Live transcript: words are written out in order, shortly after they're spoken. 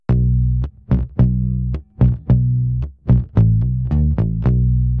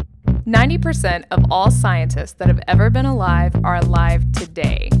90% of all scientists that have ever been alive are alive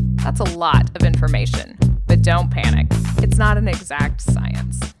today. That's a lot of information. But don't panic. It's not an exact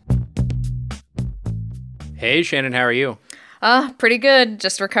science. Hey, Shannon, how are you? Pretty good.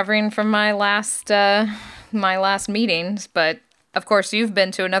 Just recovering from my last meetings. But, of course, you've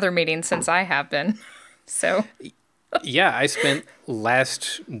been to another meeting since I have been. So... Yeah, I spent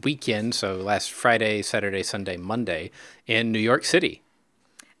last weekend, so last Friday, Saturday, Sunday, Monday, in New York City.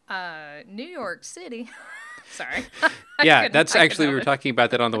 New York City? Sorry. Yeah, that's actually, we were talking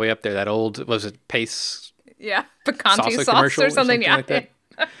about that on the way up there. That old, was it Pace? Yeah, Picante sauce commercial or something, yeah. like that.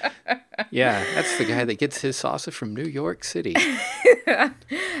 Yeah, that's the guy that gets his salsa from New York City.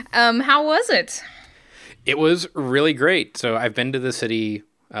 How was it? It was really great. So I've been to the city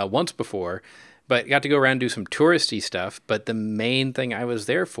once before, but got to go around and do some touristy stuff. But the main thing I was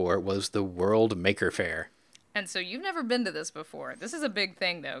there for was the World Maker Faire. And so you've never been to this before. This is a big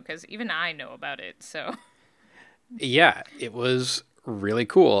thing, though, because even I know about it, so... Yeah, it was really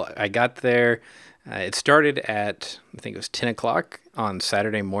cool. I got there. It started at, I think it was 10 o'clock on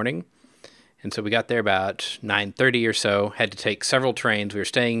Saturday morning. And so we got there about 9:30 or so. Had to take several trains. We were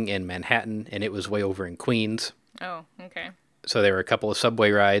staying in Manhattan, and it was way over in Queens. Oh, okay. So there were a couple of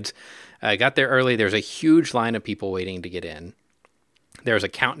subway rides. I got there early. There's a huge line of people waiting to get in. There was a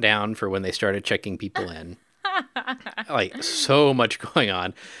countdown for when they started checking people in. Like, so much going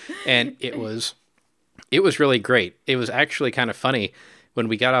on. And it was really great. It was actually kind of funny. When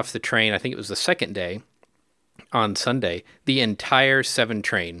we got off the train, I think it was the second day, on Sunday, the entire 7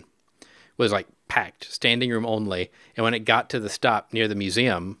 train was like packed, standing room only. And when it got to the stop near the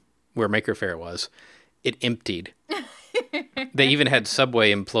museum where Maker Faire was, it emptied. They even had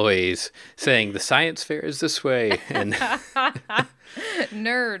subway employees saying, the science fair is this way. And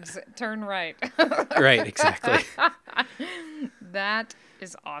Nerds, turn right. Right, exactly. That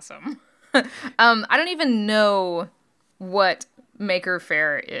is awesome. I don't even know what Maker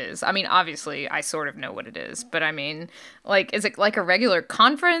Faire is. I mean, obviously, I sort of know what it is. But I mean, like, is it like a regular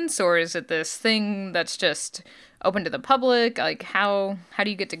conference? Or is it this thing that's just open to the public? Like, how do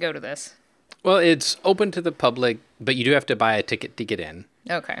you get to go to this? Well, it's open to the public, but you do have to buy a ticket to get in.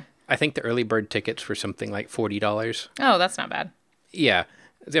 Okay. I think the early bird tickets were something like $40. Oh, that's not bad. Yeah.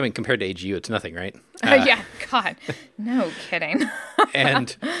 I mean, compared to AGU, it's nothing, right? Yeah, God. No kidding.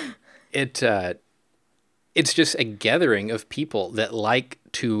 And it's just a gathering of people that like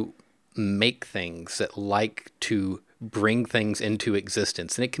to make things, that like to bring things into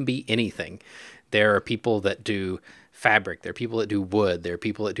existence. And it can be anything. There are people that do fabric. There are people that do wood. There are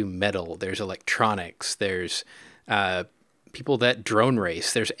people that do metal. There's electronics. There's people that drone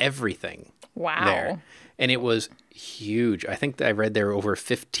race. There's everything. Wow. There. And it was huge. I think that I read there were over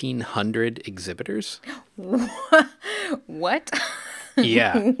 1,500 exhibitors. What?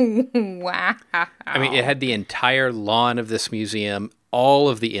 Yeah. Wow. I mean, it had the entire lawn of this museum, all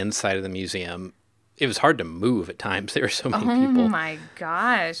of the inside of the museum. It was hard to move at times. There were so many people. Oh my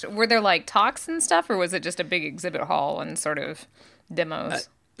gosh. Were there like talks and stuff, or was it just a big exhibit hall and sort of demos?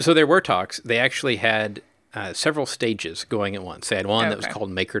 So there were talks. They actually had several stages going at once. They had one that was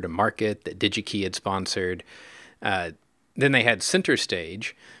called Maker to Market that DigiKey had sponsored. Then they had Center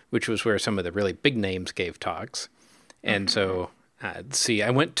Stage, which was where some of the really big names gave talks. And so, let's see,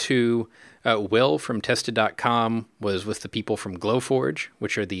 I went to Will from Tested.com was with the people from Glowforge,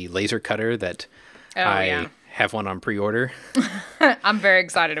 which are the laser cutter that have one on pre-order. I'm very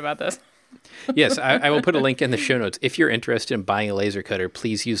excited about this. Yes, I will put a link in the show notes. If you're interested in buying a laser cutter,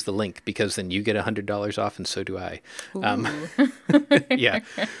 please use the link because then you get $100 off and so do I. Yeah.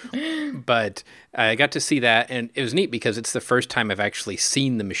 But I got to see that and it was neat because it's the first time I've actually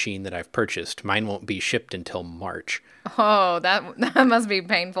seen the machine that I've purchased. Mine won't be shipped until March. Oh, that must be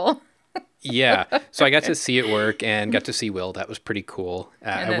painful. Yeah. So I got to see it work and got to see Will. That was pretty cool.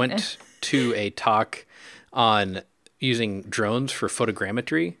 I went to a talk on using drones for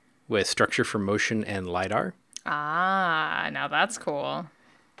photogrammetry with structure for motion and LiDAR. Ah, now that's cool.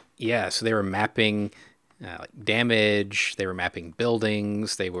 Yeah, so they were mapping damage, they were mapping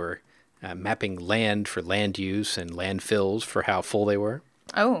buildings, they were mapping land for land use and landfills for how full they were.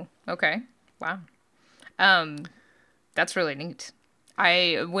 Oh, okay. Wow. That's really neat.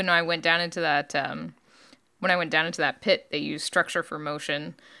 When I went down into that pit, they used structure for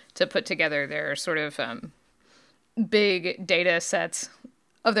motion to put together their sort of big data sets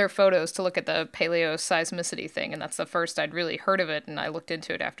of their photos to look at the paleoseismicity thing, and that's the first I'd really heard of it, and I looked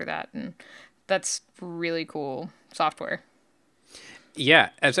into it after that, and that's really cool software. Yeah,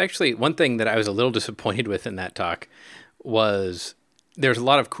 it's actually one thing that I was a little disappointed with in that talk was there's a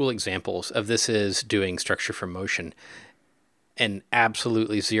lot of cool examples of this is doing structure for motion. and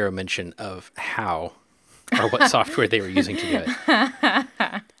absolutely zero mention of how or what software they were using to do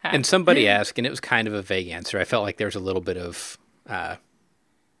it. And somebody asked, and it was kind of a vague answer. I felt like there was a little bit of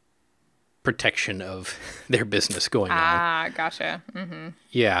protection of their business going on. Ah, gotcha. Mm-hmm.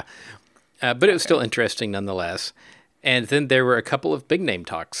 Yeah. But it was still interesting nonetheless. And then there were a couple of big name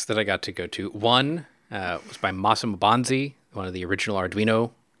talks that I got to go to. One was by Massimo Bonzi, one of the original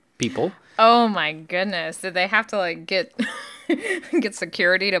Arduino people. Oh my goodness. Did they have to like get get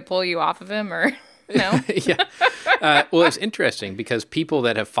security to pull you off of him or no? Yeah. Well, it's interesting because people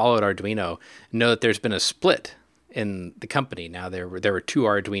that have followed Arduino know that there's been a split in the company. Now there were two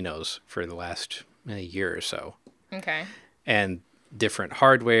Arduinos for the last year or so. Okay. And different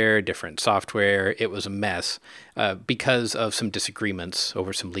hardware, different software. It was a mess because of some disagreements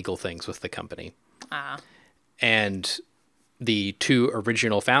over some legal things with the company. Ah. And the two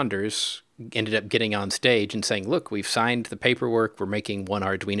original founders ended up getting on stage and saying, look, we've signed the paperwork. We're making one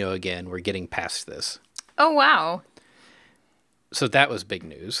Arduino again. We're getting past this. Oh, wow. So that was big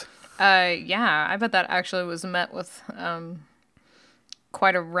news. Yeah, I bet that actually was met with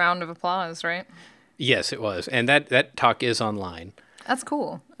quite a round of applause, right? Yes, it was. And that talk is online. That's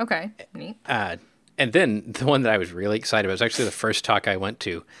cool. Okay, neat. And then the one that I was really excited about was actually the first talk I went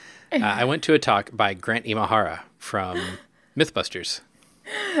to. I went to a talk by Grant Imahara from Mythbusters.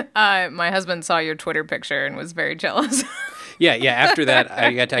 My husband saw your Twitter picture and was very jealous. Yeah. After that,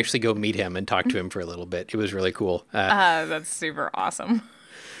 I got to actually go meet him and talk to him for a little bit. It was really cool. That's super awesome.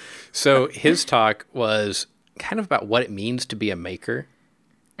 So his talk was kind of about what it means to be a maker.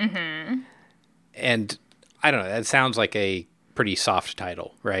 Mm-hmm. And I don't know, that sounds like a pretty soft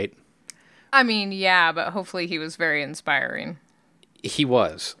title, right? I mean, yeah, but hopefully he was very inspiring. He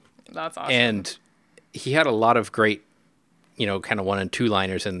was. That's awesome. And he had a lot of great, kind of one and two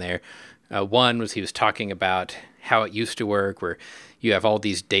liners in there. One was he was talking about how it used to work, where you have all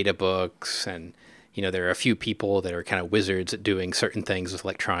these data books and, there are a few people that are kind of wizards at doing certain things with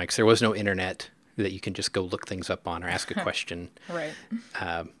electronics. There was no internet that you can just go look things up on or ask a question. Right.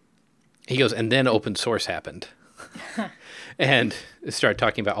 He goes, and then open source happened. And started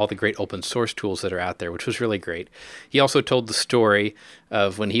talking about all the great open source tools that are out there, which was really great. He also told the story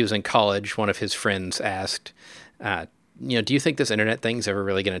of when he was in college, one of his friends asked, do you think this internet thing's ever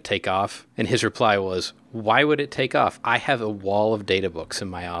really going to take off? And his reply was, why would it take off? I have a wall of data books in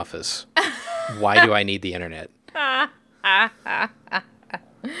my office. Why do I need the internet?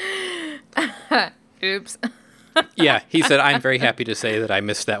 Oops. Yeah, he said, I'm very happy to say that I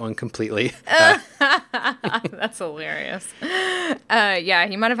missed that one completely. That's hilarious. Yeah,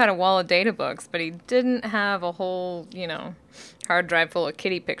 he might have had a wall of data books, but he didn't have a whole, hard drive full of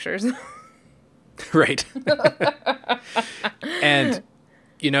kitty pictures. Right. And,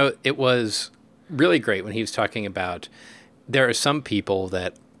 it was really great when he was talking about there are some people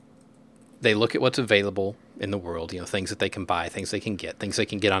that they look at what's available in the world, things that they can buy, things they can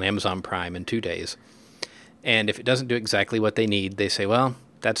get on Amazon Prime in 2 days. And if it doesn't do exactly what they need, they say, well,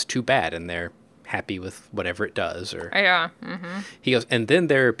 that's too bad. And they're happy with whatever it does. Or yeah. Mm-hmm. He goes, and then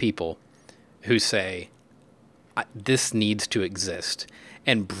there are people who say, this needs to exist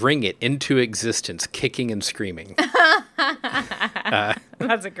and bring it into existence, kicking and screaming.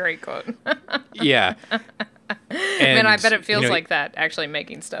 That's a great quote. Yeah. And I bet it feels like that actually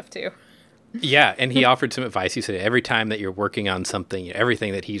making stuff too. Yeah. And he offered some advice. He said, every time that you're working on something,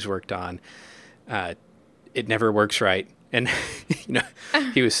 everything that he's worked on, it never works right. And,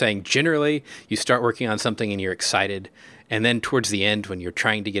 he was saying, generally, you start working on something and you're excited. And then towards the end, when you're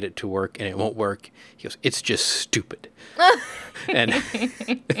trying to get it to work and it won't work, he goes, it's just stupid. And,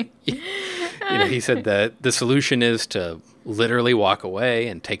 he said the solution is to literally walk away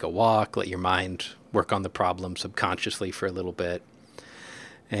and take a walk, let your mind work on the problem subconsciously for a little bit.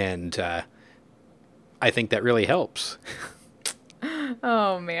 And I think that really helps.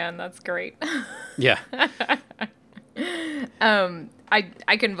 Oh man, that's great. Yeah.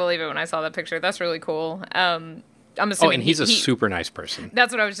 I couldn't believe it when I saw that picture. That's really cool. I'm assuming and he's a super nice person.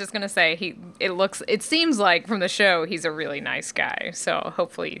 That's what I was just gonna say. It seems like from the show he's a really nice guy. So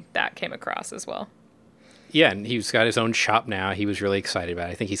hopefully that came across as well. Yeah, and he's got his own shop now. He was really excited about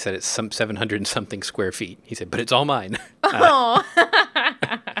it. I think he said it's some 700 and something square feet. He said, but it's all mine. Oh,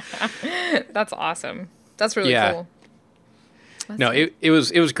 that's awesome. That's really cool. It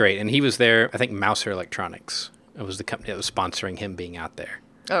was great, and he was there. I think Mouser Electronics. It was the company that was sponsoring him being out there.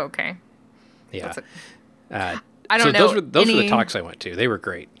 Oh, okay. Yeah. I don't know. Those were the talks I went to. They were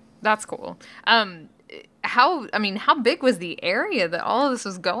great. That's cool. How big was the area that all of this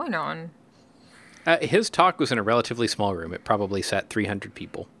was going on? His talk was in a relatively small room. It probably sat 300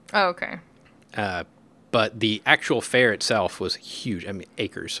 people. Oh, okay. But the actual fair itself was huge. I mean,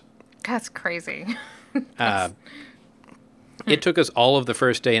 acres. That's crazy. It took us all of the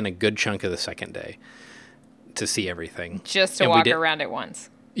first day and a good chunk of the second day to see everything. Just to And walk around it once.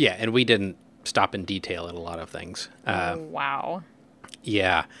 Yeah, and we didn't stop in detail at a lot of things. Wow.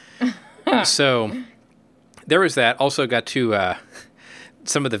 Yeah. So there was that. Also got to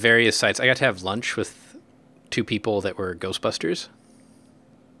some of the various sites. I got to have lunch with 2 people that were Ghostbusters.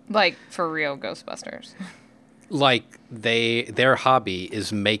 Like, for real Ghostbusters. Like, their hobby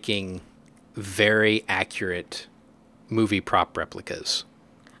is making very accurate movie prop replicas.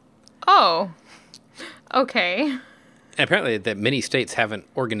 Oh. Okay. And apparently that many states have an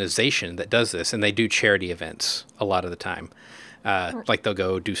organization that does this, and they do charity events a lot of the time. Like, they'll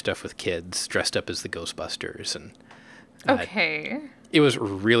go do stuff with kids dressed up as the Ghostbusters. And Okay. it was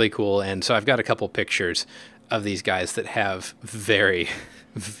really cool. And so I've got a couple pictures of these guys that have very,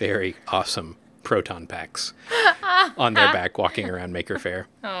 very awesome proton packs on their back walking around Maker Faire.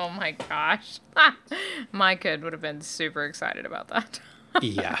 Oh my gosh. My kid would have been super excited about that.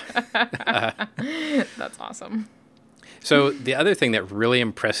 Yeah. That's awesome. So the other thing that really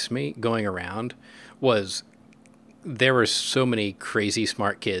impressed me going around was there were so many crazy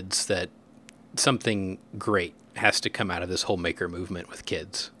smart kids that something great has to come out of this whole maker movement with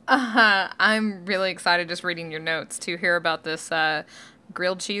kids. I'm really excited just reading your notes to hear about this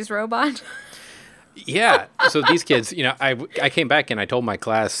grilled cheese robot. Yeah. So these kids, I came back and I told my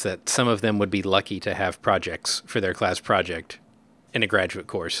class that some of them would be lucky to have projects for their class project in a graduate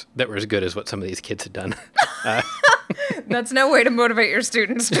course that were as good as what some of these kids had done. That's no way to motivate your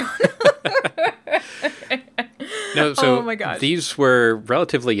students, John. No, so Oh my gosh. these were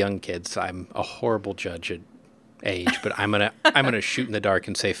relatively young kids. I'm a horrible judge at age, but I'm gonna shoot in the dark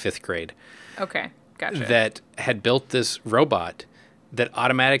and say 5th grade. Okay, gotcha. That had built this robot that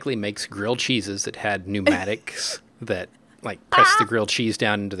automatically makes grilled cheeses that had pneumatics that like pressed the grilled cheese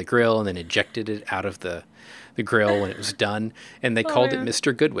down into the grill and then ejected it out of the grill when it was done. And they called it man.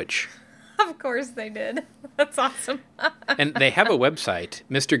 Mr. Goodwitch. Of course they did. That's awesome. And they have a website,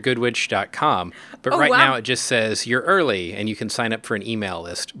 mrgoodwitch.com, but Oh, right wow. now it just says you're early and you can sign up for an email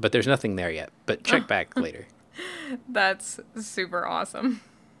list, but there's nothing there yet. But check back later. That's super awesome.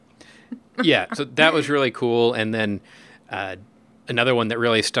 Yeah, so that was really cool. And then another one that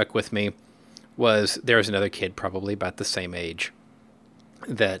really stuck with me was there was another kid probably about the same age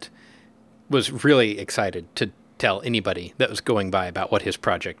that was really excited to tell anybody that was going by about what his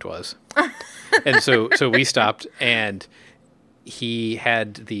project was. And so we stopped, and he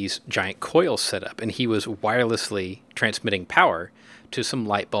had these giant coils set up, and he was wirelessly transmitting power to some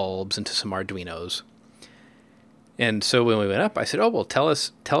light bulbs and to some Arduinos. And so when we went up, I said, "Oh, well, tell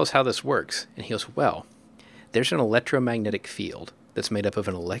us how this works." And he goes, "Well, there's an electromagnetic field that's made up of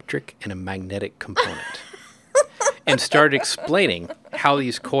an electric and a magnetic component." And started explaining how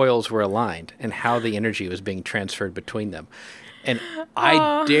these coils were aligned and how the energy was being transferred between them. And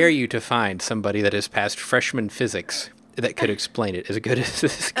I dare you to find somebody that has passed freshman physics that could explain it as good as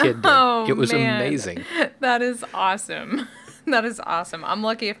this kid did. Oh, It was man. amazing. That is awesome. That is awesome. I'm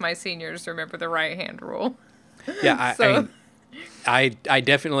lucky if my seniors remember the right hand rule. Yeah, So- I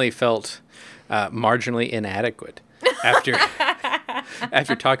definitely felt marginally inadequate after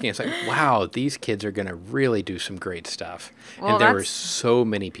after talking. It's like, wow, these kids are going to really do some great stuff. Well, and there were that's- so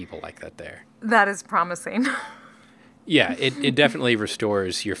many people like that there. That is promising. Yeah, it definitely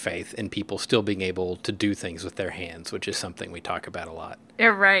restores your faith in people still being able to do things with their hands, which is something we talk about a lot. Yeah,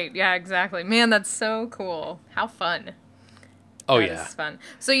 right. Yeah, exactly. Man, that's so cool. How fun. Oh, That yeah. is fun.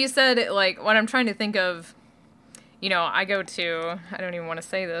 So you said, like, what I'm trying to think of, I go to, I don't even want to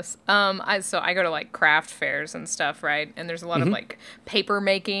say this. I go to, like, craft fairs and stuff, right? And there's a lot of, like, paper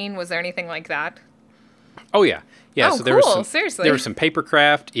making. Was there anything like that? Oh, yeah. Yeah, Oh, so there was cool. some, Seriously? There was some paper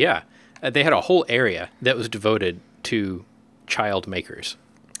craft. Yeah. They had a whole area that was devoted to child makers.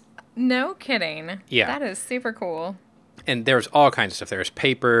 No kidding. Yeah. That is super cool. And there was all kinds of stuff. There was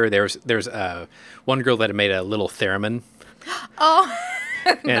paper. There's one girl that had made a little theremin. Oh,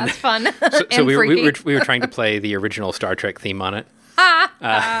 And that's fun. so And we freaky. were trying to play the original Star Trek theme on it.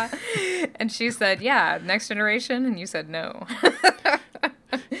 And she said, yeah, Next Generation. And you said no.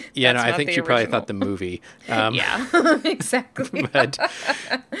 Yeah, That's no, I not think the she probably original. thought the movie. Yeah, exactly. But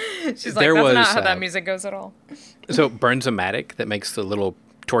She's like, there that's was, not how that music goes at all. so Burns-O-Matic that makes the little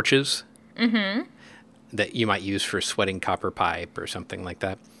torches that you might use for sweating copper pipe or something like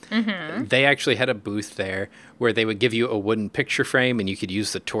that. They actually had a booth there where they would give you a wooden picture frame and you could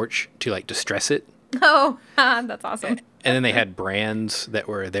use the torch to like distress it. Oh, that's awesome. And then they had brands that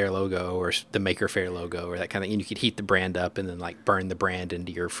were their logo or the Maker Faire logo or that kind of thing. And you could heat the brand up and then like burn the brand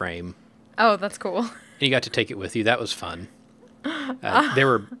into your frame. Oh, that's cool. And you got to take it with you. That was fun.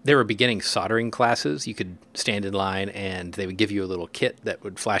 There were beginning soldering classes. You could stand in line, and they would give you a little kit that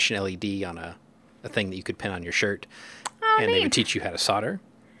would flash an LED on a thing that you could pin on your shirt, Oh, and they would neat. teach you how to solder.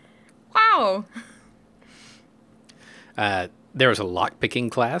 Wow. There was a lock-picking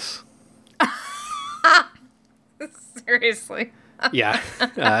class. Seriously. Yeah.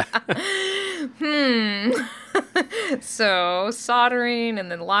 So soldering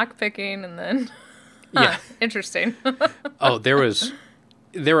and then lock picking and then Yeah. interesting. Oh, there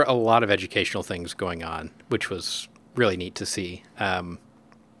were a lot of educational things going on, which was really neat to see.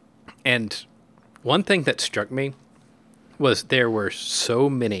 And one thing that struck me was there were so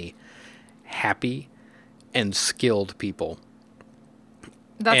many happy and skilled people.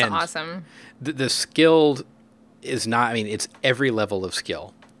 That's And awesome. The skilled is not, I mean, it's every level of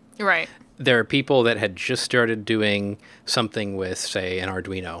skill. Right. There are people that had just started doing something with, say, an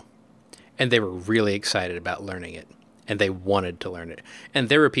Arduino, and they were really excited about learning it, and they wanted to learn it. And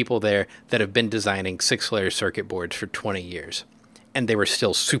there were people there that have been designing 6-layer circuit boards for 20 years, and they were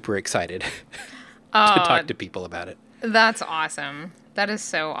still super excited to talk to people about it. That's awesome. That is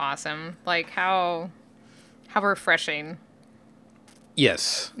so awesome. Like how refreshing,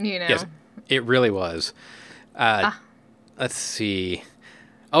 Yes. you know. Yes, it really was. Let's see.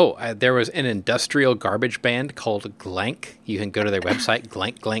 Oh, there was an industrial garbage band called Glank. You can go to their website,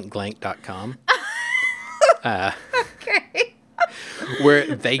 glankglankglank.com. Okay.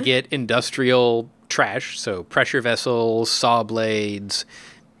 Where they get industrial trash, so pressure vessels, saw blades,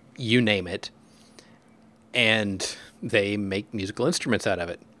 you name it, and they make musical instruments out of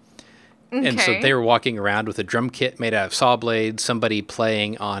it. And so Okay. they were walking around with a drum kit made out of saw blades, somebody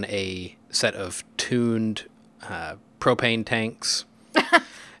playing on a set of tuned propane tanks,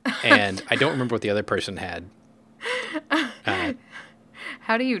 and I don't remember what the other person had.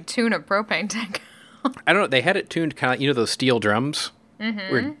 How do you tune a propane tank? I don't know. They had it tuned kind of like, those steel drums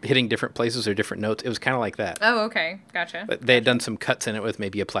were hitting different places or different notes. It was kind of like that. Oh, okay. Gotcha. But they had done some cuts in it with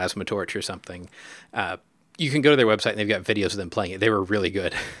maybe a plasma torch or something. You can go to their website and they've got videos of them playing it. They were really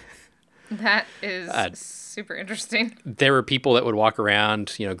good. That is super interesting. There were people that would walk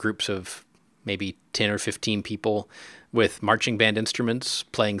around, groups of maybe 10 or 15 people with marching band instruments,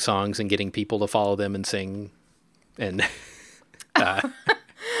 playing songs and getting people to follow them and sing. And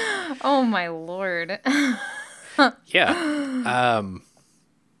Oh my lord. yeah.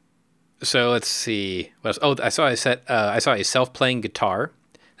 So let's see. What else? Oh, I saw a self-playing guitar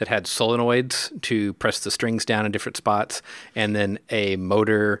that had solenoids to press the strings down in different spots, and then a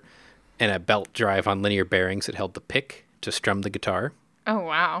motor and a belt drive on linear bearings that held the pick to strum the guitar. Oh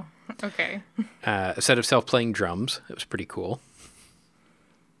wow. Okay. A set of self-playing drums. It was pretty cool.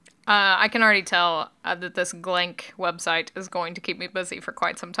 I can already tell that this Glank website is going to keep me busy for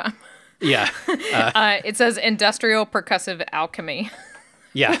quite some time. Yeah. It says Industrial Percussive Alchemy,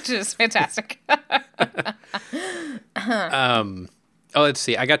 Yeah. which is fantastic. Oh, let's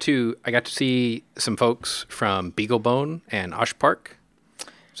see. I got to see some folks from Beaglebone and Osh Park.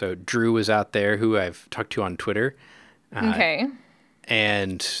 So Drew was out there, who I've talked to on Twitter. Okay.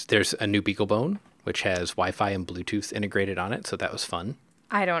 And there's a new Beaglebone, which has Wi-Fi and Bluetooth integrated on it. So that was fun.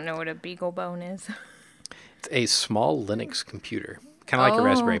 I don't know what a Beaglebone is. It's a small Linux computer, kind of like a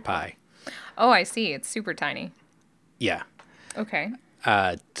Raspberry Pi. Oh, I see. It's super tiny. Yeah. Okay.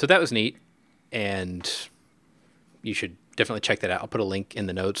 So that was neat. And you should definitely check that out. I'll put a link in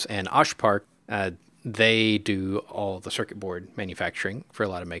the notes. And Osh Park, they do all the circuit board manufacturing for a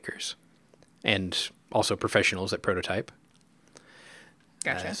lot of makers and also professionals at Prototype.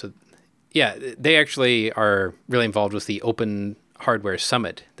 Gotcha. So, yeah, they actually are really involved with the Open Hardware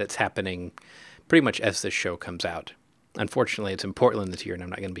Summit that's happening pretty much as this show comes out. Unfortunately, it's in Portland this year, and I'm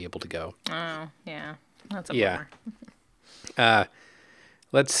not going to be able to go. Oh, yeah. That's a Yeah. bummer.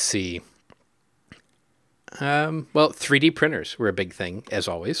 Let's see. Well, 3D printers were a big thing, as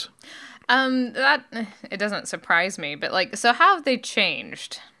always. That it doesn't surprise me, but like, so how have they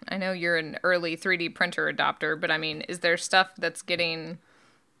changed? I know you're an early 3D printer adopter, but I mean, is there stuff that's getting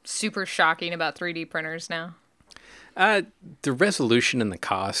super shocking about 3D printers now? The resolution and the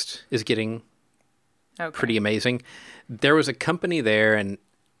cost is getting Okay. pretty amazing. There was a company there, and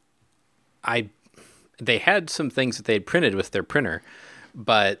they had some things that they had printed with their printer,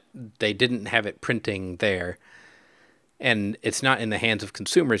 but they didn't have it printing there. And it's not in the hands of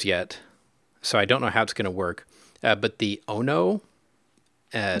consumers yet, so I don't know how it's going to work. But the Ono,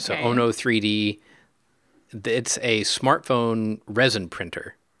 so Okay. Ono 3D, it's a smartphone resin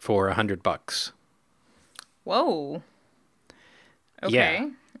printer for $100. Whoa. Okay. Yeah.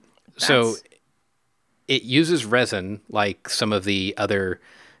 So That's- it uses resin like some of the other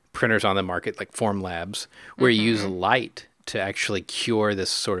printers on the market, like Formlabs, where you use light to actually cure this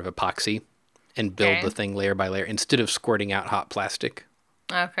sort of epoxy and build Okay. the thing layer by layer instead of squirting out hot plastic.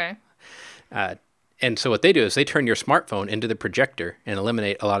 Okay. And so what they do is they turn your smartphone into the projector and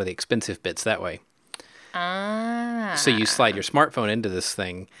eliminate a lot of the expensive bits that way. Ah. So you slide your smartphone into this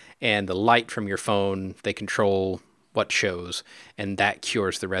thing, and the light from your phone, they control what shows, and that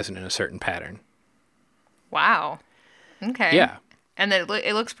cures the resin in a certain pattern. Wow. Okay. Yeah, And then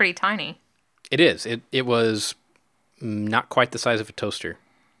it looks pretty tiny. it is. It was not quite the size of a toaster.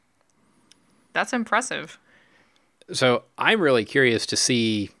 That's impressive. So I'm really curious to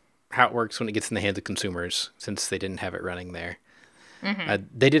see how it works when it gets in the hands of consumers, since they didn't have it running there.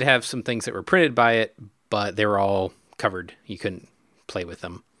 They did have some things that were printed by it, but they were all covered. You couldn't play with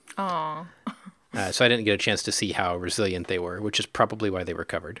them. Oh. So I didn't get a chance to see how resilient they were, which is probably why they were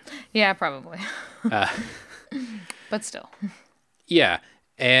covered. Yeah, probably. But still. Yeah,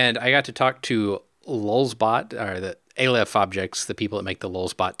 and I got to talk to Lulzbot, or the Aleph Objects, the people that make the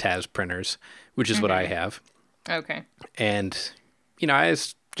Lulzbot TAS printers, which is what I have. Okay. And, I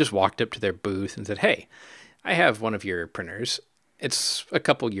just walked up to their booth and said, hey, I have one of your printers. It's a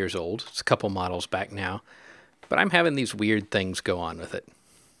couple years old. It's a couple models back now. But I'm having these weird things go on with it.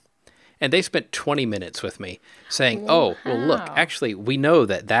 And they spent 20 minutes with me saying, oh, well, look, Wow. actually, we know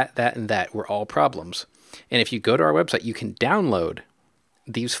that, and that were all problems. And if you go to our website, you can download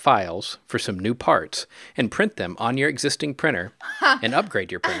these files for some new parts and print them on your existing printer and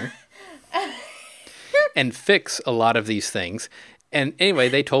upgrade your printer and fix a lot of these things. And anyway,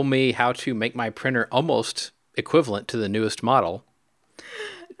 they told me how to make my printer almost equivalent to the newest model.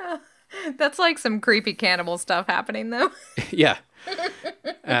 That's like some creepy cannibal stuff happening, though. Yeah.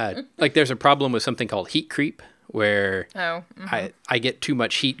 Like there's a problem with something called heat creep, where Oh. I get too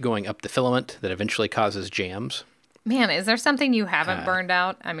much heat going up the filament that eventually causes jams. Man, is there something you haven't burned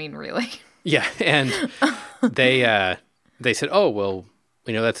out? I mean, really? Yeah, and they said, oh, well,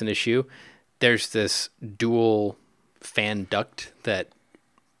 we know that's an issue. There's this dual fan duct that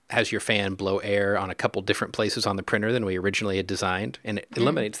has your fan blow air on a couple different places on the printer than we originally had designed, and it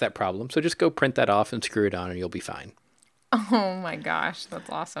eliminates that problem. So just go print that off and screw it on, and you'll be fine. Oh my gosh, that's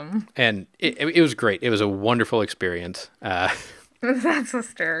awesome. And it was great. It was a wonderful experience. That's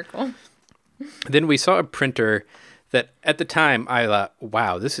hysterical. Then we saw a printer that at the time I thought,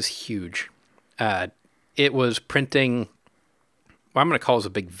 wow, this is huge. It was printing what I'm going to call it a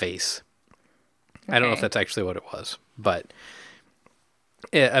big vase. I don't know if Okay. that's actually what it was, but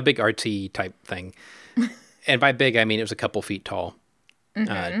a big artsy type thing. And by big, I mean it was a couple feet tall.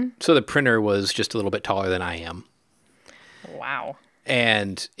 So the printer was just a little bit taller than I am. Wow.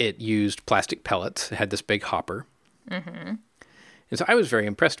 And it used plastic pellets. It had this big hopper. And so I was very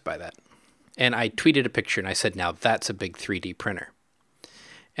impressed by that. And I tweeted a picture and I said, now that's a big 3D printer.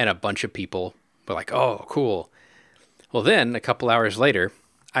 And a bunch of people were like, oh, cool. Well, then a couple hours later,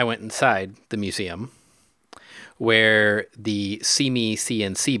 I went inside the museum where the CME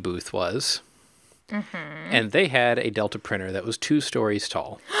CNC booth was. And they had a Delta printer that was 2 stories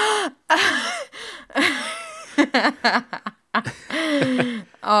tall.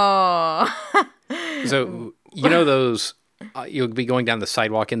 Oh. So, those, you'll be going down the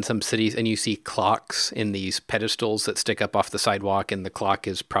sidewalk in some cities and you see clocks in these pedestals that stick up off the sidewalk, and the clock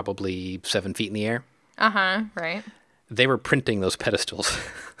is probably 7 feet in the air. Uh-huh, right. They were printing those pedestals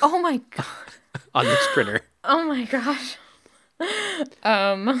Oh my god. on this printer. Oh my gosh.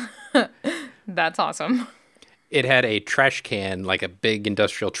 That's awesome. It had a trash can, like a big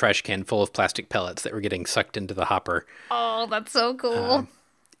industrial trash can full of plastic pellets that were getting sucked into the hopper. Oh, that's so cool.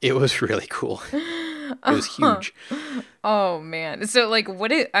 It was really cool. It was huge. Oh man. So like what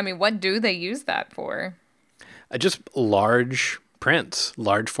do they use that for? Just large prints,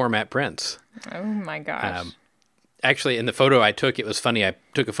 large format prints. Oh my gosh. Actually, in the photo I took, it was funny. I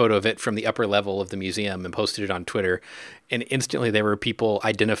took a photo of it from the upper level of the museum and posted it on Twitter. And instantly there were people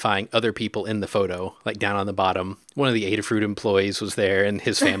identifying other people in the photo, like down on the bottom. One of the Adafruit employees was there and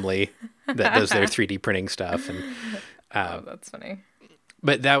his family that does their 3D printing stuff. And Oh, that's funny.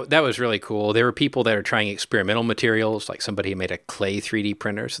 But that was really cool. There were people that are trying experimental materials, like somebody made a clay 3D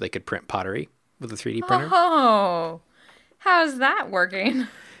printer so they could print pottery with a 3D printer. Oh. How's that working?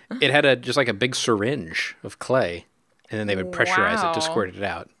 It had just like a big syringe of clay, and then they would pressurize it to Wow. squirt it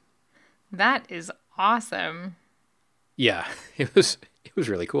out. That is awesome. Yeah, it was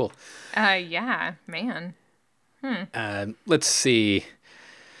really cool. Yeah, man. Let's see.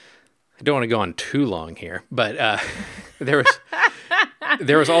 I don't want to go on too long here, but there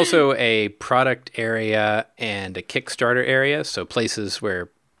was also a product area and a Kickstarter area, so places where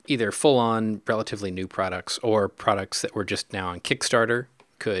either full-on, relatively new products or products that were just now on Kickstarter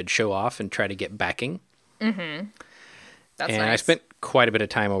could show off and try to get backing. That's And nice. I spent quite a bit of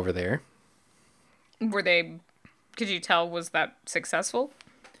time over there. Could you tell, was that successful?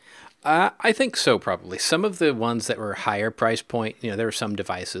 I think so, probably. Some of the ones that were higher price point, there were some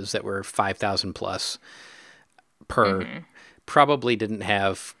devices that were 5,000 plus per, probably didn't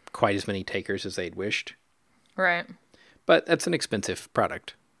have quite as many takers as they'd wished. Right. But that's an expensive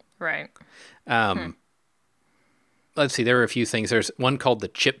product. Right. Let's see, there were a few things. There's one called the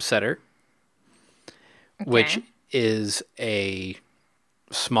Chip Setter, which is a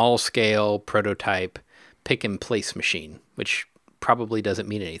small scale prototype pick and place machine, which probably doesn't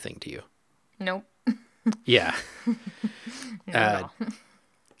mean anything to you. Nope. Yeah. Not at all.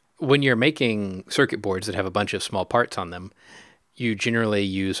 When you're making circuit boards that have a bunch of small parts on them, you generally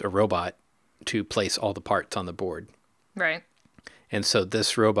use a robot to place all the parts on the board. Right. And so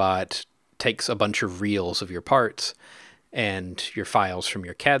this robot takes a bunch of reels of your parts and your files from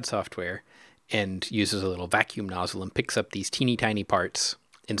your CAD software and uses a little vacuum nozzle and picks up these teeny tiny parts,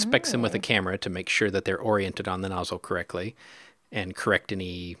 inspects them with a camera to make sure that they're oriented on the nozzle correctly and correct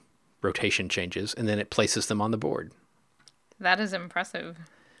any rotation changes, and then it places them on the board. That is impressive.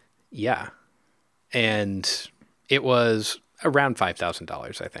 Yeah. And it was around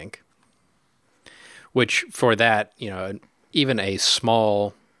 $5,000, I think. Which for that, even a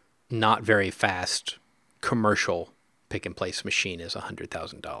small, not very fast commercial pick and place machine is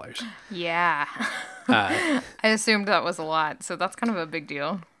 $100,000. Yeah. I assumed that was a lot, so that's kind of a big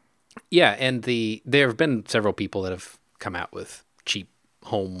deal. Yeah, and there have been several people that have come out with cheap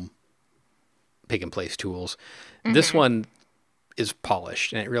home pick and place tools. This one is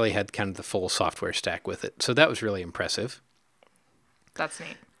polished, and it really had kind of the full software stack with it. So that was really impressive. That's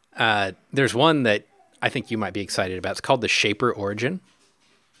neat. There's one that I think you might be excited about. It's called the Shaper Origin.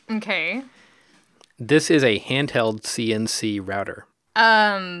 Okay. This is a handheld CNC router.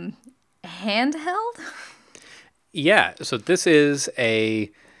 Handheld? Yeah, so this is a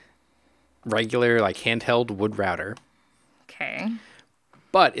regular, handheld wood router. Okay.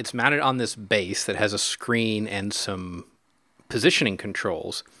 But it's mounted on this base that has a screen and some positioning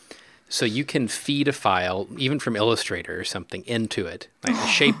controls. So you can feed a file, even from Illustrator or something, into it. Like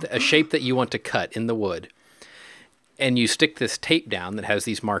a shape that you want to cut in the wood. And you stick this tape down that has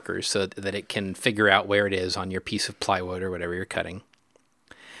these markers so that it can figure out where it is on your piece of plywood or whatever you're cutting.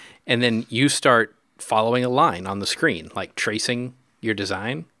 And then you start following a line on the screen, like tracing your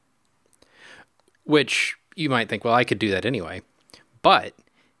design, which you might think, well, I could do that anyway. But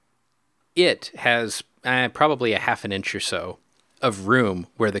it has probably a half an inch or so of room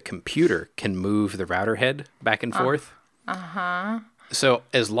where the computer can move the router head back and forth. So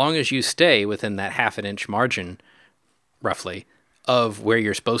as long as you stay within that half an inch margin, roughly, of where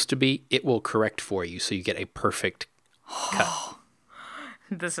you're supposed to be, it will correct for you so you get a perfect cut.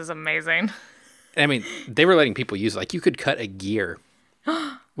 This is amazing. I mean, they were letting people use you could cut a gear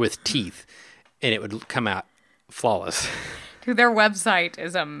with teeth and it would come out flawless. Dude, their website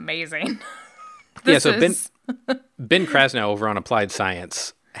is amazing. Ben Krasnow over on Applied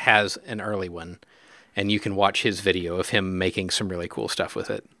Science has an early one, and you can watch his video of him making some really cool stuff with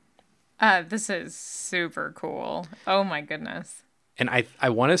it. This is super cool. Oh my goodness. And I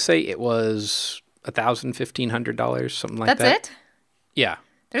want to say it was $1,000, $1,500, something like that. That's it? Yeah.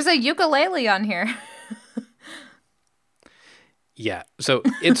 There's a ukulele on here. Yeah. So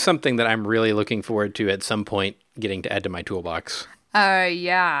it's something that I'm really looking forward to at some point getting to add to my toolbox.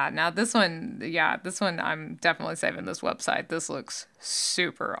 Yeah. Now this one, I'm definitely saving this website. This looks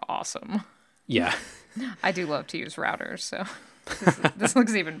super awesome. Yeah. I do love to use routers, so this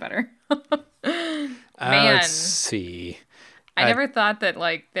looks even better. Man, let's see. I never thought that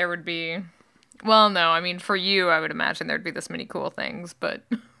there would be. Well, no, I mean for you, I would imagine there'd be this many cool things, but.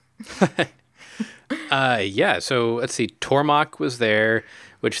 Yeah. So let's see. Tormach was there,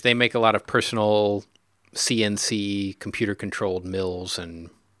 which they make a lot of personal CNC computer-controlled mills and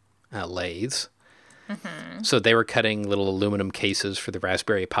lathes. Mm-hmm. So they were cutting little aluminum cases for the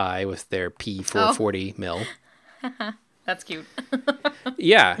Raspberry Pi with their P440 mill. That's cute.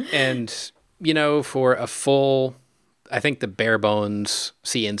 Yeah, and for a full, I think the bare bones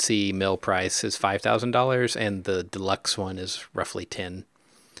CNC mill price is $5,000, and the deluxe one is roughly $10,000.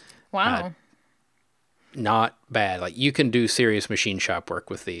 Wow. Not bad. You can do serious machine shop work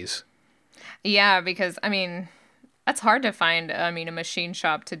with these. Yeah, because that's hard to find. A machine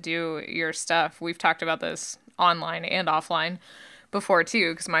shop to do your stuff. We've talked about this online and offline before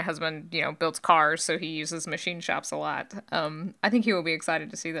too, because my husband, builds cars, so he uses machine shops a lot. I think he will be excited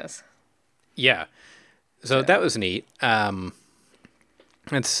to see this. Yeah. So that was neat.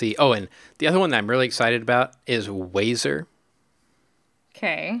 Let's see. Oh, and the other one that I'm really excited about is Wazer.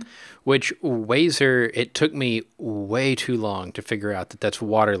 Okay. which Wazer, it took me way too long to figure out that that's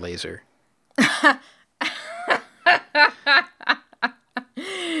water laser.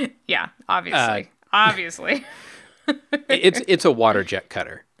 Yeah, obviously. Obviously. It's a water jet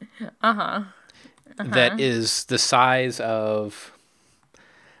cutter. That is the size of,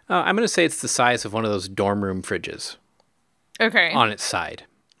 I'm going to say it's the size of one of those dorm room fridges Okay. on its side.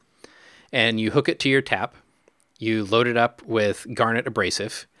 And you hook it to your tap. You load it up with garnet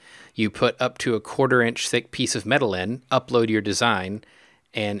abrasive. You put up to a 1/4 inch thick piece of metal in, upload your design,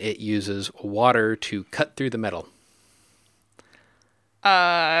 and it uses water to cut through the metal.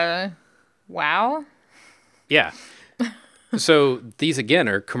 Wow. Yeah. So these, again,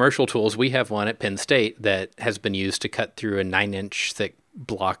 are commercial tools. We have one at Penn State that has been used to cut through a 9-inch thick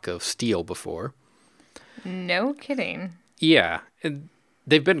block of steel before. No kidding. Yeah. And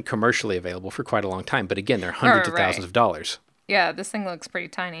they've been commercially available for quite a long time. But again, they're hundreds of thousands of dollars. Yeah, this thing looks pretty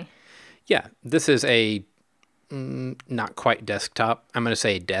tiny. Yeah. This is a not quite desktop. I'm going to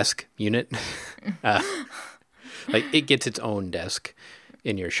say desk unit. Like it gets its own desk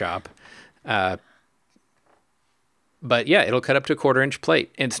in your shop. But yeah, it'll cut up to a 1/4 inch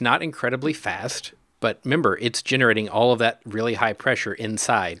plate. It's not incredibly fast, but remember, it's generating all of that really high pressure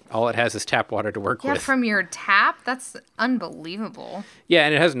inside. All it has is tap water to work Yeah, with. from your tap? That's unbelievable. Yeah,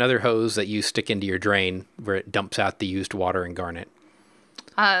 and it has another hose that you stick into your drain where it dumps out the used water and garnet.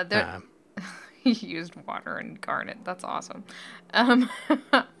 Used water and garnet. That's awesome.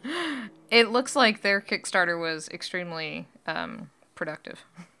 It looks like their Kickstarter was extremely productive.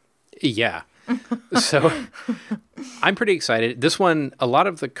 Yeah. So I'm pretty excited. This one, a lot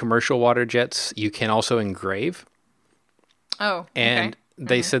of the commercial water jets, you can also engrave. Oh, And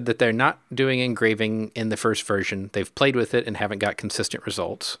they said that they're not doing engraving in the first version. They've played with it and haven't got consistent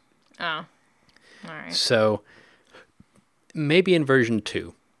results. Oh, all right. So maybe in version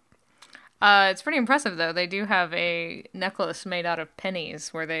 2. It's pretty impressive, though. They do have a necklace made out of pennies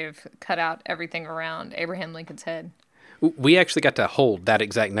where they've cut out everything around Abraham Lincoln's head. We actually got to hold that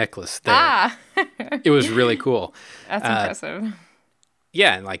exact necklace there. Ah, It was really cool. that's impressive.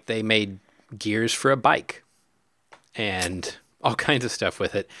 Yeah, and like they made gears for a bike and all kinds of stuff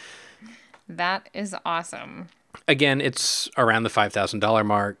with it. That is awesome. Again, it's around the $5,000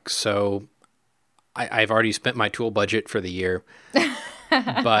 mark, so I've already spent my tool budget for the year.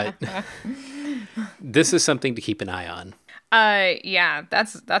 But this is something to keep an eye on. Yeah,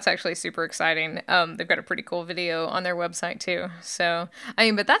 that's actually super exciting. They've got a pretty cool video on their website too. So, I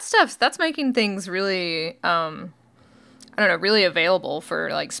mean, but that's making things really, I don't know, really available for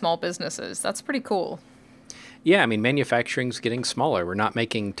like small businesses. That's pretty cool. Yeah, I mean, manufacturing's getting smaller. We're not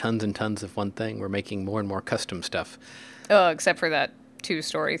making tons and tons of one thing. We're making more and more custom stuff. Oh, except for that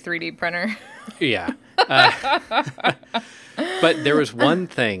 2-story 3D printer. Yeah. But there was one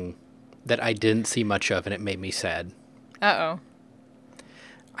thing that I didn't see much of, and it made me sad. Uh-oh.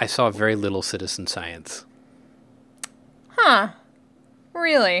 I saw very little citizen science. Huh.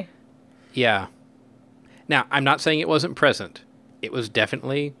 Really? Yeah. Now, I'm not saying it wasn't present. It was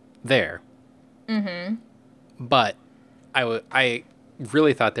definitely there. Mm-hmm. But I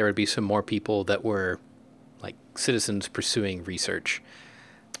really thought there would be some more people that were, like, citizens pursuing research.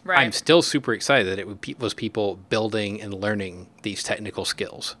 Right. I'm still super excited that it was people building and learning these technical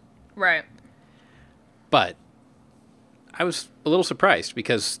skills. Right. But I was a little surprised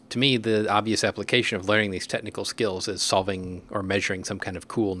because to me, the obvious application of learning these technical skills is solving or measuring some kind of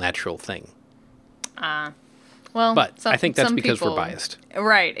cool natural thing. Well, But I think that's because people, we're biased.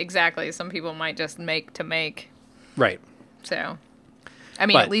 Right, exactly. Some people might just make to make. Right. So, I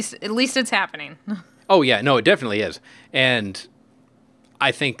mean, But- at least it's happening. Oh, yeah. No, it definitely is. And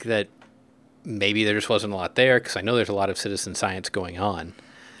I think that maybe there just wasn't a lot there because I know there's a lot of citizen science going on.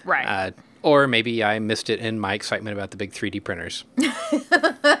 Right. Or maybe I missed it in my excitement about the big 3D printers.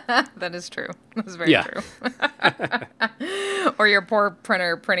 That is true. That's very Yeah. true. Or your poor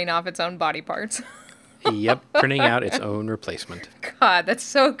printer printing off its own body parts. Yep, printing out its own replacement. God, that's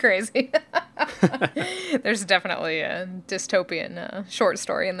so crazy. There's definitely a dystopian short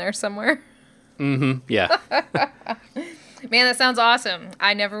story in there somewhere. Yeah. Man, that sounds awesome.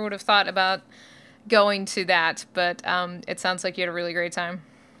 I never would have thought about going to that, but it sounds like you had a really great time.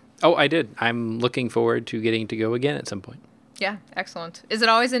 Oh, I did. I'm looking forward to getting to go again at some point. Yeah, excellent. Is it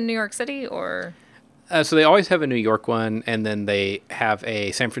always in New York City or? So they always have a New York one, and then they have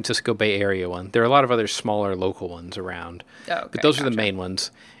a San Francisco Bay Area one. There are a lot of other smaller local ones around, Oh, okay, but those are the gotcha. main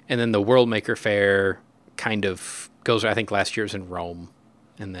ones. And then the World Maker Fair kind of goes. I think last year was in Rome,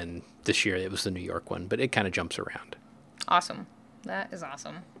 and then this year it was the New York one. But it kind of jumps around. Awesome. That is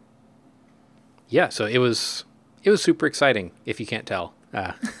awesome. Yeah, so it was super exciting. If you can't tell,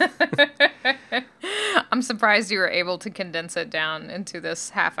 I'm surprised you were able to condense it down into this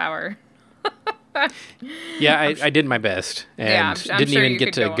half hour. Yeah, I did my best, and I'm didn't sure even you get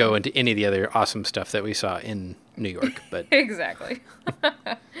could to go go on. into any of the other awesome stuff that we saw in New York, but Exactly.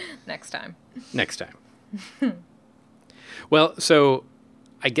 Next time. next time. Well, so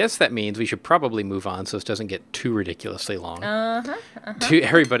I guess that means we should probably move on so this doesn't get too ridiculously long. To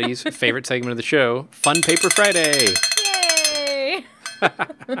everybody's favorite segment of the show, Fun Paper Friday. Yay!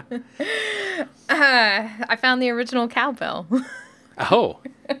 I found the original cowbell. Oh.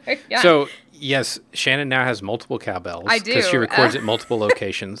 Yeah. So, yes, Shannon now has multiple cowbells. I do. Because she records at multiple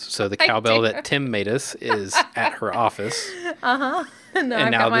locations. So the I cowbell do. that Tim made us is at her office. No, And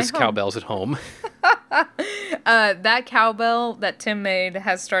I've now got my this home. cowbell's at home. That cowbell that Tim made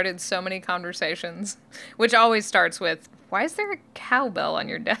has started so many conversations, which always starts with, "Why is there a cowbell on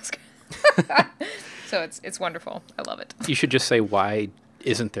your desk?" So it's wonderful. I love it. You should just say, why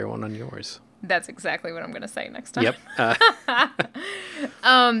isn't there one on yours? That's exactly what I'm going to say next time. Yep.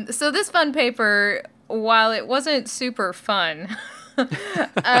 So this fun paper, while it wasn't super fun,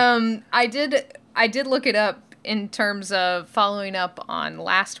 I did look it up in terms of following up on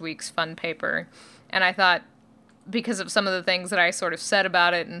last week's fun paper, and I thought, because of some of the things that I sort of said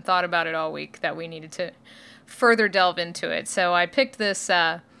about it and thought about it all week, that we needed to further delve into it. So I picked this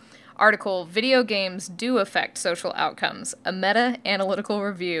article, Video Games Do Affect Social Outcomes, a meta-analytical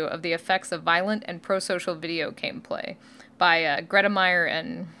review of the effects of violent and pro-social video gameplay, by Greta Meyer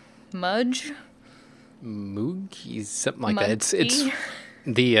and Mudge. Moogie, something like that. It's Mudgy?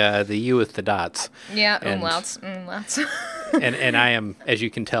 the U with the dots. Yeah, And- umlauts. And I am, as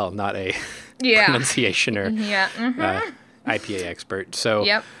you can tell, not a Yeah. pronunciation or Yeah. IPA expert. So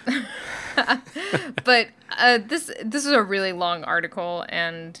Yep. But this is a really long article,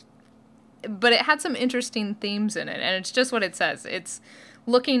 but it had some interesting themes in it, and it's just what it says. It's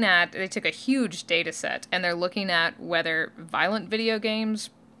looking at, they took a huge data set, and they're looking at whether violent video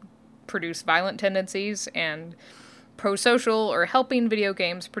games produce violent tendencies and pro-social or helping video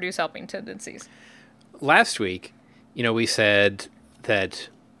games produce helping tendencies. last week, we said that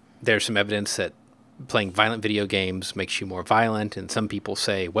there's some evidence that playing violent video games makes you more violent, and some people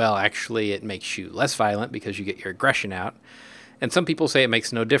say, well, actually it makes you less violent because you get your aggression out, and some people say it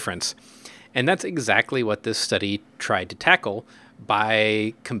makes no difference. And that's exactly what this study tried to tackle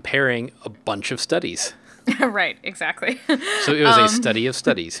by comparing a bunch of studies. Right, exactly. So it was a study of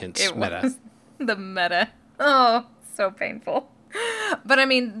studies, hence It meta. was the meta. Oh, so painful. But I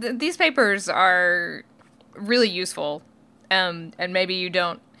mean, these papers are really useful, and maybe you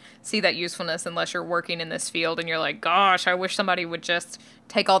don't see that usefulness unless you're working in this field and you're like, gosh, I wish somebody would just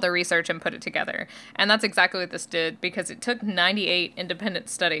take all the research and put it together. And that's exactly what this did, because it took 98 independent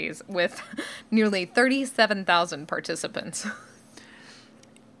studies with nearly 37,000 participants.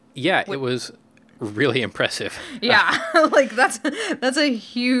 Yeah, it was really impressive. Yeah, like that's a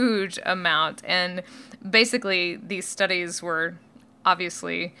huge amount. And basically these studies were,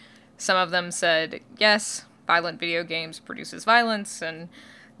 obviously, some of them said, yes, violent video games produces violence, and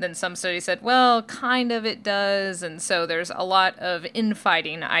then some studies said, well, kind of it does. And so there's a lot of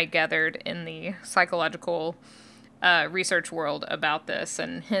infighting, I gathered, in the psychological research world about this,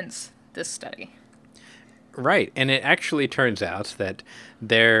 and hence this study. Right, and it actually turns out that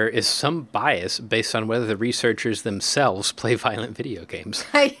there is some bias based on whether the researchers themselves play violent video games.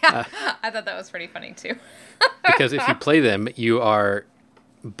 Yeah, I thought that was pretty funny too. Because if you play them, you are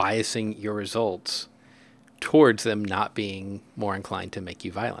biasing your results towards them not being more inclined to make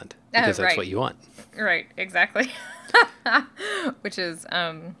you violent. Because that's right. what you want. Right, exactly. Which is,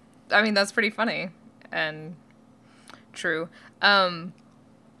 I mean, that's pretty funny and true.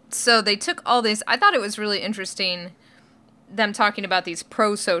 So they took all these, I thought it was really interesting, them talking about these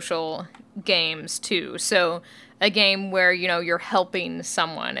pro-social games too. So a game where, you're helping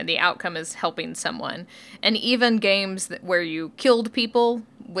someone and the outcome is helping someone. And even games where you killed people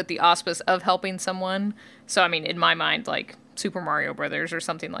with the auspice of helping someone. So, I mean, in my mind, like Super Mario Brothers or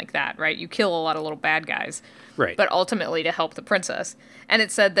something like that, right? You kill a lot of little bad guys. Right. But ultimately to help the princess. And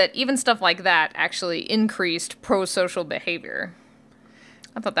it said that even stuff like that actually increased pro-social behavior.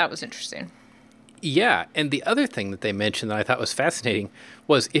 I thought that was interesting. Yeah, and the other thing that they mentioned that I thought was fascinating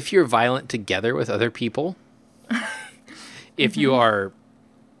was if you're violent together with other people, if you are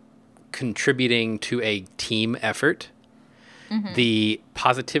contributing to a team effort, the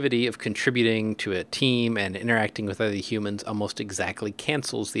positivity of contributing to a team and interacting with other humans almost exactly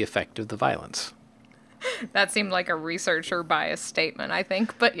cancels the effect of the violence. That seemed like a researcher bias statement, I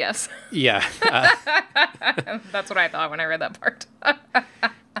think, but yes. Yeah. That's what I thought when I read that part.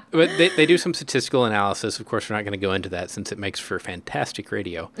 But they do some statistical analysis. Of course, we're not going to go into that since it makes for fantastic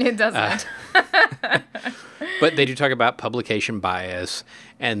radio. It doesn't. But they do talk about publication bias,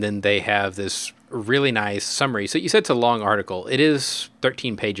 and then they have this really nice summary. So you said it's a long article. It is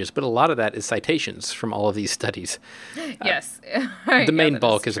 13 pages, but a lot of that is citations from all of these studies. Yes. The main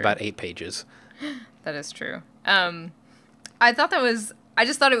bulk is about 8 pages. That is true. I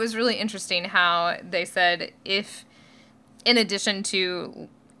just thought it was really interesting how they said if, in addition to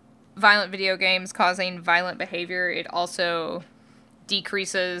violent video games causing violent behavior, it also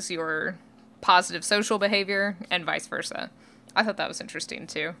decreases your positive social behavior and vice versa. I thought that was interesting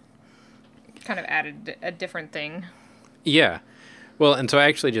too. Kind of added a different thing. Yeah. Well, and so I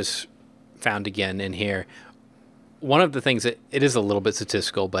actually just found again in here, one of the things that it is a little bit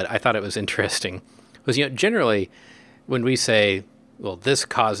statistical, but I thought it was interesting was, generally when we say, well, this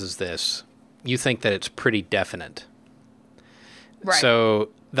causes this, you think that it's pretty definite. Right. So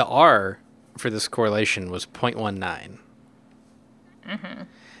the R for this correlation was 0.19,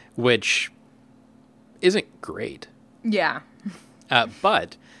 which isn't great. Yeah.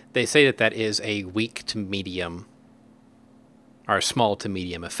 But they say that is a weak to medium or a small to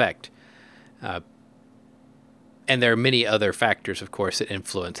medium effect. And there are many other factors, of course, that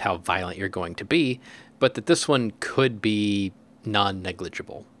influence how violent you're going to be, but that this one could be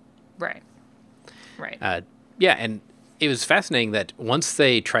non-negligible. Right. Yeah, and it was fascinating that once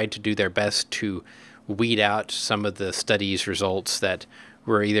they tried to do their best to weed out some of the study's results that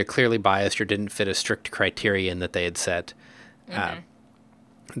were either clearly biased or didn't fit a strict criterion that they had set,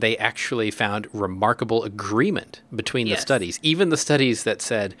 they actually found remarkable agreement between the studies. Even the studies that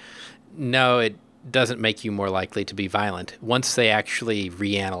said, no, it doesn't make you more likely to be violent. Once they actually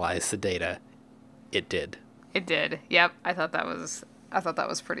reanalyzed the data, it did. It did. Yep. I thought that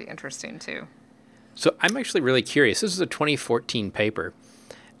was pretty interesting too. So I'm actually really curious. This is a 2014 paper.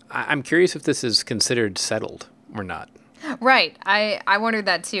 I'm curious if this is considered settled or not. Right. I wondered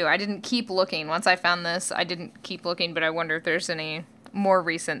that too. I didn't keep looking. Once I found this, I didn't keep looking, but I wonder if there's any more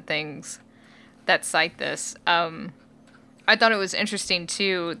recent things that cite this. I thought it was interesting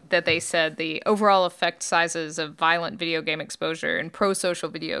too that they said the overall effect sizes of violent video game exposure and pro-social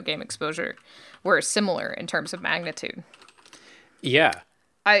video game exposure were similar in terms of magnitude. Yeah.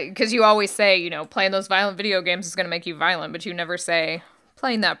 Because you always say, playing those violent video games is going to make you violent, but you never say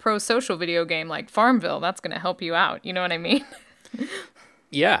playing that pro-social video game like Farmville, that's going to help you out. You know what I mean?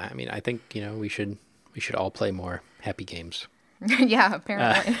 Yeah. I mean, I think, we should all play more happy games. Yeah,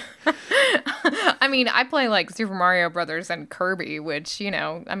 apparently. I mean, I play like Super Mario Brothers and Kirby, which,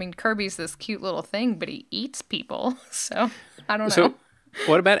 Kirby's this cute little thing, but he eats people. So, I don't know. So,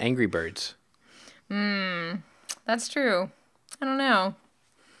 what about Angry Birds? That's true. I don't know.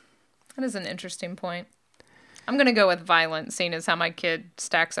 That is an interesting point. I'm going to go with violent, seeing as how my kid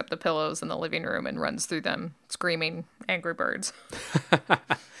stacks up the pillows in the living room and runs through them screaming Angry Birds.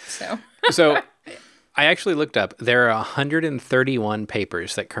 So I actually looked up. There are 131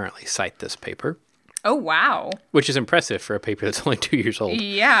 papers that currently cite this paper. Oh, wow. Which is impressive for a paper that's only 2 years old.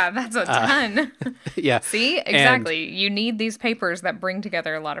 Yeah, that's a ton. Yeah. See? Exactly. You need these papers that bring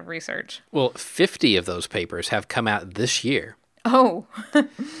together a lot of research. Well, 50 of those papers have come out this year. Oh.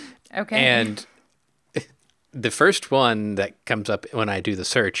 Okay. And the first one that comes up when I do the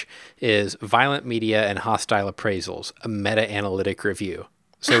search is Violent Media and Hostile Appraisals, a meta-analytic review.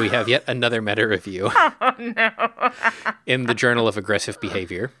 So we have yet another meta-review in the Journal of Aggressive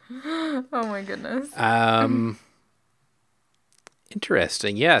Behavior. Oh, my goodness.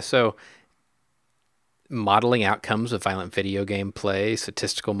 Interesting. Yeah, so modeling outcomes of violent video game play,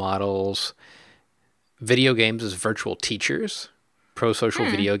 statistical models, video games as virtual teachers, pro-social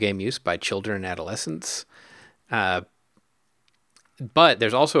video game use by children and adolescents. But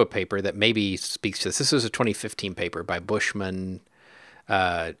there's also a paper that maybe speaks to this. This is a 2015 paper by Bushman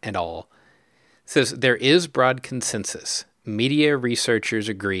and all. It says, there is broad consensus. Media researchers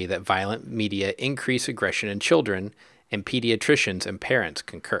agree that violent media increase aggression in children, and pediatricians and parents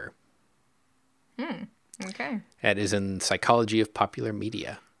concur. Okay. That is in Psychology of Popular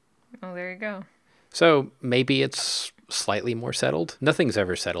Media. Oh, there you go. So maybe it's slightly more settled. Nothing's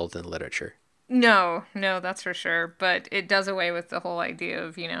ever settled in literature. No, that's for sure. But it does away with the whole idea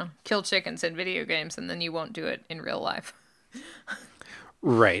of, kill chickens in video games and then you won't do it in real life.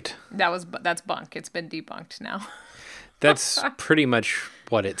 Right. That's bunk. It's been debunked now. That's pretty much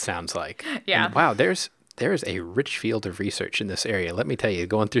what it sounds like. Yeah. And wow, there's a rich field of research in this area. Let me tell you,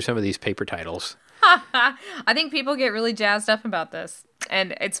 going through some of these paper titles. I think people get really jazzed up about this.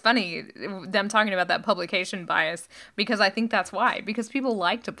 And it's funny, them talking about that publication bias, because I think that's why. Because people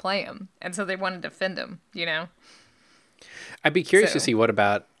like to play them. And so they want to defend them, I'd be curious to So- see what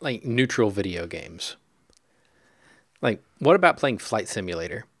about like neutral video games. Like, what about playing Flight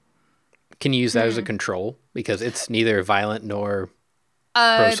Simulator? Can you use that as a control? Because it's neither violent nor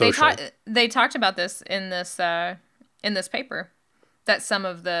pro-social. They talked about this in this paper, that some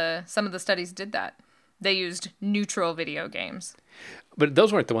of the studies did that. They used neutral video games. But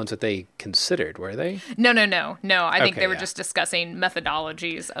those weren't the ones that they considered, were they? No. I think Okay, they were yeah. just discussing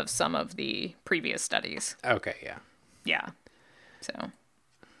methodologies of some of the previous studies. Okay, yeah. Yeah. So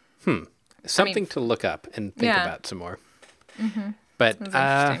Something to look up and think Yeah. about some more. But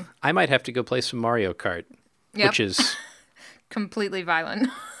interesting. I might have to go play some Mario Kart, Yep. which is, completely violent.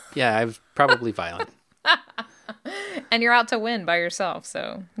 yeah, I've probably violent. And you're out to win by yourself,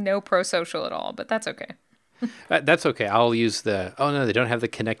 so no pro-social at all, but that's okay. That's okay. I'll use the. Oh no, they don't have the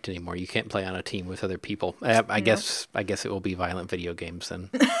Kinect anymore. You can't play on a team with other people. I guess it will be violent video games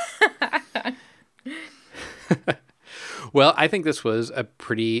then. Well, I think this was a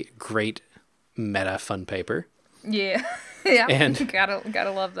pretty great meta fun paper. Yeah. Yeah. And-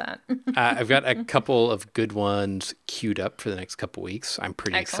 gotta love that. I've got a couple of good ones queued up for the next couple weeks. I'm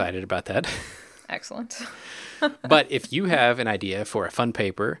pretty Excellent. excited about that. Excellent. But if you have an idea for a fun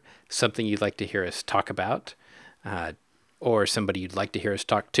paper, something you'd like to hear us talk about, or somebody you'd like to hear us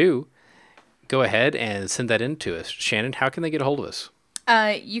talk to, go ahead and send that in to us. Shannon, how can they get a hold of us?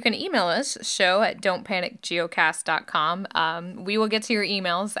 You can email us, show@don'tpanicgeocast.com. We will get to your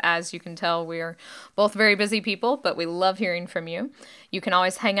emails. As you can tell, we're both very busy people, but we love hearing from you. You can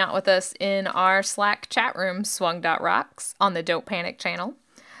always hang out with us in our Slack chat room, swung.rocks, on the Don't Panic channel.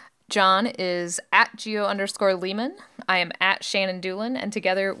 John is at Geo_Lehman. I am at Shannon Doolin, and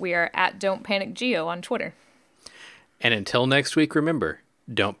together we are at Don't Panic Geo on Twitter. And until next week, remember,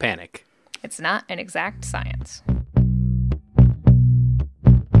 don't panic. It's not an exact science.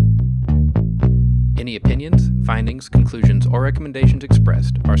 Any opinions, findings, conclusions, or recommendations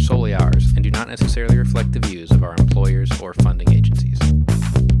expressed are solely ours and do not necessarily reflect the views of our employers or funding agencies.